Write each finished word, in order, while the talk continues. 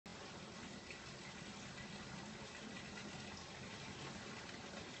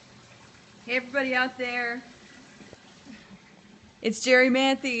Hey everybody out there, it's Jerri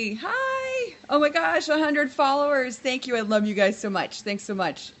Manthey. Hi! Oh my gosh, 100 followers. Thank you. I love you guys so much. Thanks so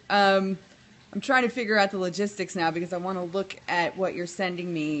much. I'm trying to figure out the logistics now because I want to look at what you're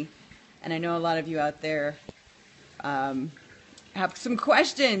sending me, and I know a lot of you out there have some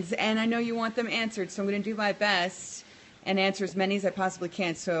questions, and I know you want them answered, so I'm going to do my best and answer as many as I possibly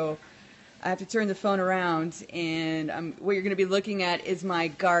can. So I have to turn the phone around, and what you're going to be looking at is my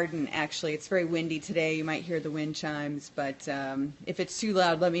garden, actually. It's very windy today. You might hear the wind chimes, but if it's too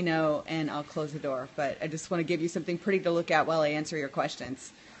loud, let me know, and I'll close the door. But I just want to give you something pretty to look at while I answer your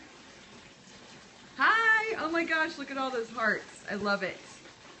questions. Hi! Oh my gosh, look at all those hearts. I love it.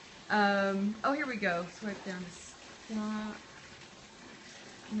 Oh, here we go. Swipe down.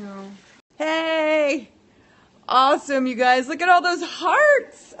 No. Hey! Awesome, you guys. Look at all those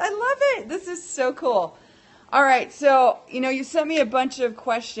hearts. I love it. This is so cool. All right, so, you sent me a bunch of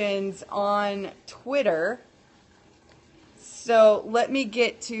questions on Twitter. So let me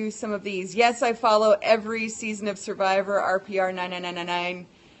get to some of these. Yes, I follow every season of Survivor, RPR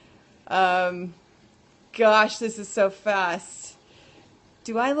 9999. Gosh, this is so fast.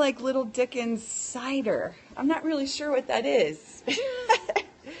 Do I like Little Dickens cider? I'm not really sure what that is.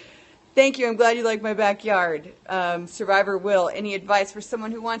 Thank you. I'm glad you like my backyard. Survivor Will. Any advice for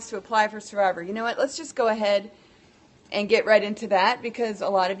someone who wants to apply for Survivor? You know what? Let's just go ahead and get right into that because a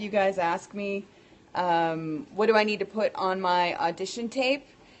lot of you guys ask me, what do I need to put on my audition tape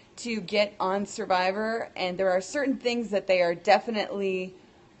to get on Survivor? And there are certain things that they are definitely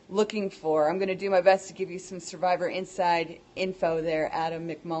looking for. I'm going to do my best to give you some Survivor Inside info there, Adam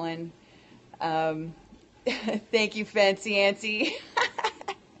McMullen. Thank you, Fancy Antsy.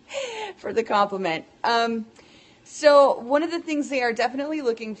 For the compliment. So one of the things they are definitely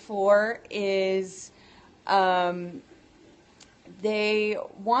looking for is they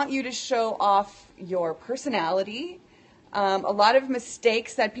want you to show off your personality. A lot of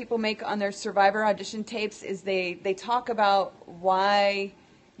mistakes that people make on their Survivor audition tapes is they talk about why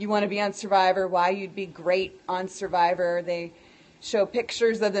you want to be on Survivor, why you'd be great on Survivor. They show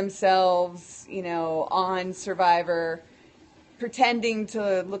pictures of themselves, on Survivor, pretending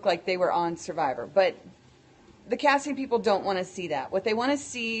to look like they were on Survivor. But the casting people don't want to see that. What they want to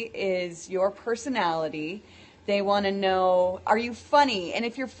see is your personality. They want to know, are you funny? And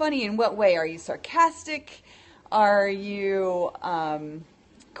if you're funny, in what way? Are you sarcastic? Are you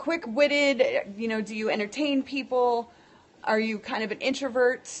quick-witted? Do you entertain people? Are you kind of an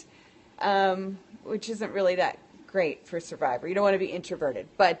introvert? Which isn't really that great for Survivor. You don't want to be introverted.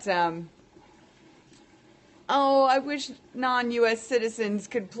 But oh, I wish non-U.S. citizens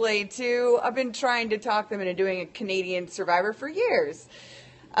could play too. I've been trying to talk them into doing a Canadian Survivor for years.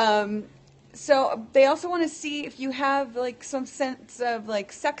 So they also want to see if you have some sense of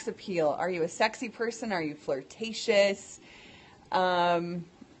sex appeal. Are you a sexy person? Are you flirtatious? Thank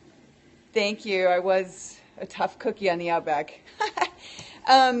you. I was a tough cookie on the Outback.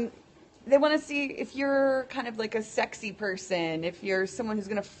 They want to see if you're kind of like a sexy person, if you're someone who's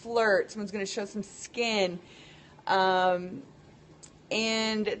going to flirt, someone's going to show some skin. And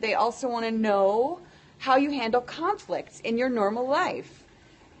they also want to know how you handle conflicts in your normal life.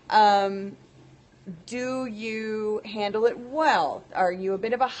 Do you handle it well? Are you a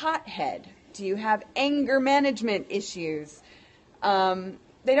bit of a hothead? Do you have anger management issues? They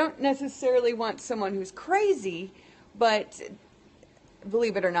don't necessarily want someone who's crazy, but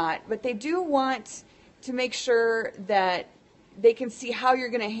believe it or not, but they do want to make sure that they can see how you're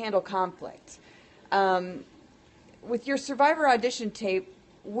going to handle conflict. With your Survivor audition tape,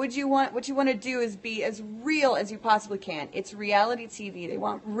 what you want to do is be as real as you possibly can. It's reality TV. They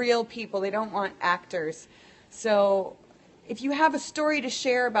want real people. They don't want actors. So if you have a story to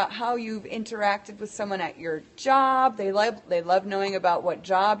share about how you've interacted with someone at your job, they love knowing about what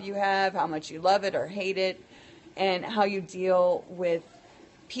job you have, how much you love it or hate it, and how you deal with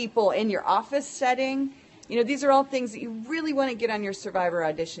people in your office setting. These are all things that you really want to get on your Survivor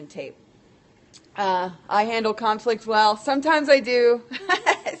audition tape. I handle conflict well. Sometimes I do.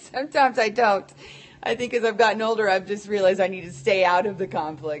 Sometimes I don't. I think as I've gotten older, I've just realized I need to stay out of the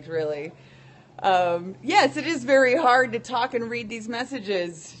conflict, really. Yes, it is very hard to talk and read these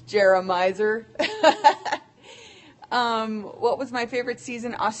messages, Jeremizer. What was my favorite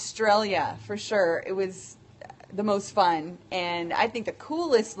season? Australia, for sure. It was the most fun, and I think the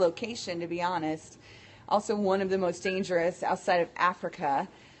coolest location, to be honest. Also one of the most dangerous outside of Africa.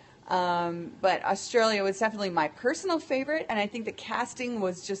 But Australia was definitely my personal favorite, and I think the casting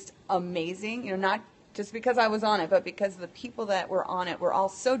was just amazing. Not just because I was on it, but because the people that were on it were all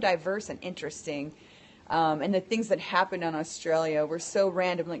so diverse and interesting. And the things that happened on Australia were so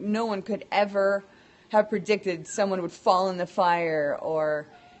random. Like, no one could ever have predicted someone would fall in the fire or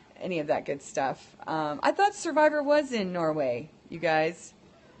any of that good stuff. I thought Survivor was in Norway, you guys.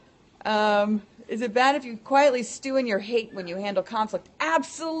 Is it bad if you quietly stew in your hate when you handle conflict?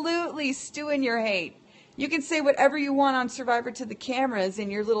 Absolutely stew in your hate. You can say whatever you want on Survivor to the cameras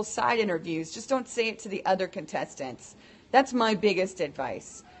in your little side interviews. Just don't say it to the other contestants. That's my biggest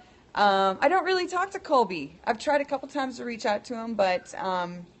advice. I don't really talk to Colby. I've tried a couple times to reach out to him, but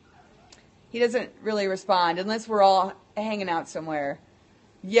he doesn't really respond unless we're all hanging out somewhere.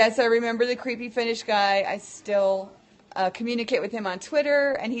 Yes, I remember the creepy Finnish guy. I still communicate with him on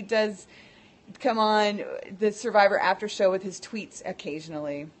Twitter, and he does come on the Survivor after show with his tweets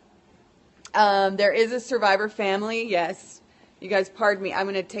occasionally. There is a Survivor family, yes. You guys, pardon me. I'm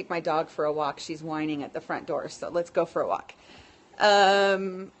going to take my dog for a walk. She's whining at the front door, so let's go for a walk.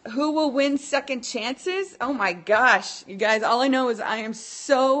 Who will win second chances? Oh my gosh, you guys, all I know is I am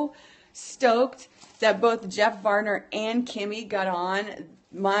so stoked that both Jeff Varner and Kimmy got on,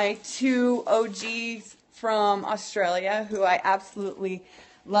 my two OGs from Australia, who I absolutely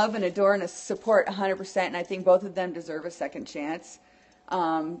love and adore and support 100%, and I think both of them deserve a second chance.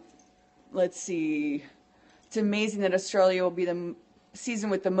 Let's see. It's amazing that Australia will be the season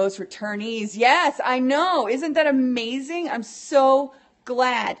with the most returnees. Yes, I know. Isn't that amazing? I'm so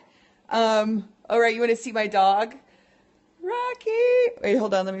glad. All right, you want to see my dog? Rocky. Wait,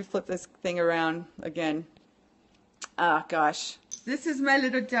 hold on. Let me flip this thing around again. Ah, gosh. This is my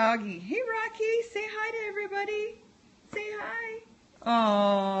little doggy. Hey, Rocky. Say hi to everybody. Say hi.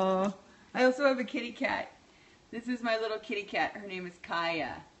 Oh, I also have a kitty cat. This is my little kitty cat. Her name is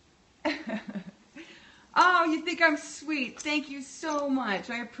Kaya. Oh, you think I'm sweet. Thank you so much.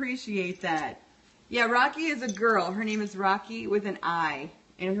 I appreciate that. Yeah, Rocky is a girl. Her name is Rocky with an I.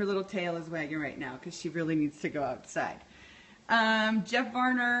 And her little tail is wagging right now because she really needs to go outside. Jeff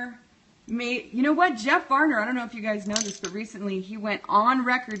Varner made... You know what? Jeff Varner, I don't know if you guys know this, but recently he went on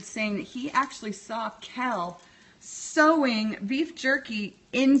record saying that he actually saw Kel sewing beef jerky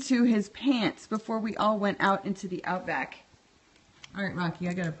into his pants before we all went out into the outback. All right, Rocky,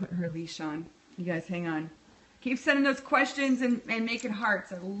 I got to put her leash on. You guys hang on. Keep sending those questions and making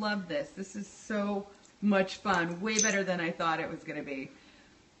hearts. I love this. This is so much fun. Way better than I thought it was going to be.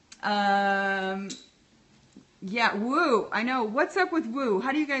 Yeah, Woo. I know. What's up with Woo?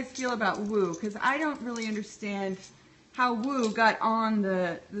 How do you guys feel about Woo? Because I don't really understand how Woo got on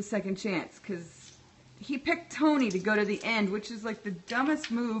the second chance. Because he picked Tony to go to the end, which is like the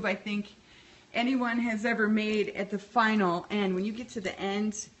dumbest move I think anyone has ever made at the final end. When you get to the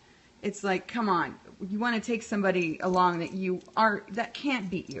end, it's like, come on. You want to take somebody along that can't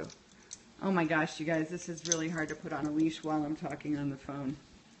beat you. Oh my gosh, you guys, this is really hard to put on a leash while I'm talking on the phone.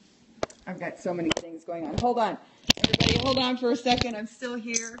 I've got so many things going on. Hold on. Everybody, hold on for a second. I'm still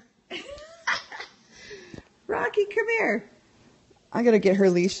here. Rocky, come here. I got to get her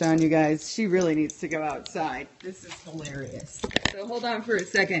leash on, you guys. She really needs to go outside. This is hilarious. So hold on for a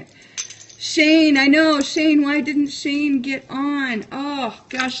second. Shane, I know. Shane, why didn't Shane get on? Oh,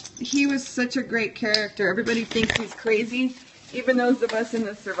 gosh, he was such a great character. Everybody thinks he's crazy. Even those of us in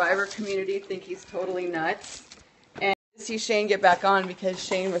the Survivor community think he's totally nuts. And to see Shane get back on because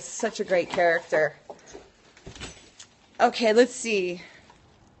Shane was such a great character. Okay, let's see.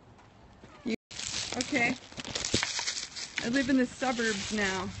 Okay. I live in the suburbs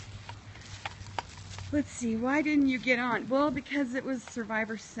now. Let's see, why didn't you get on? Well, because it was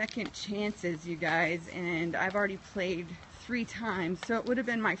Survivor Second Chances, you guys, and I've already played 3 times, so it would have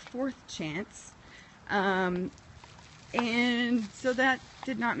been my 4th chance. And so that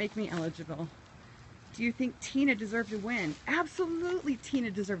did not make me eligible. Do you think Tina deserved to win? Absolutely,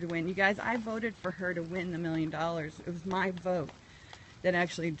 Tina deserved to win. You guys, I voted for her to win the $1 million. It was my vote that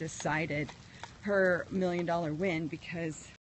actually decided her $1 million win because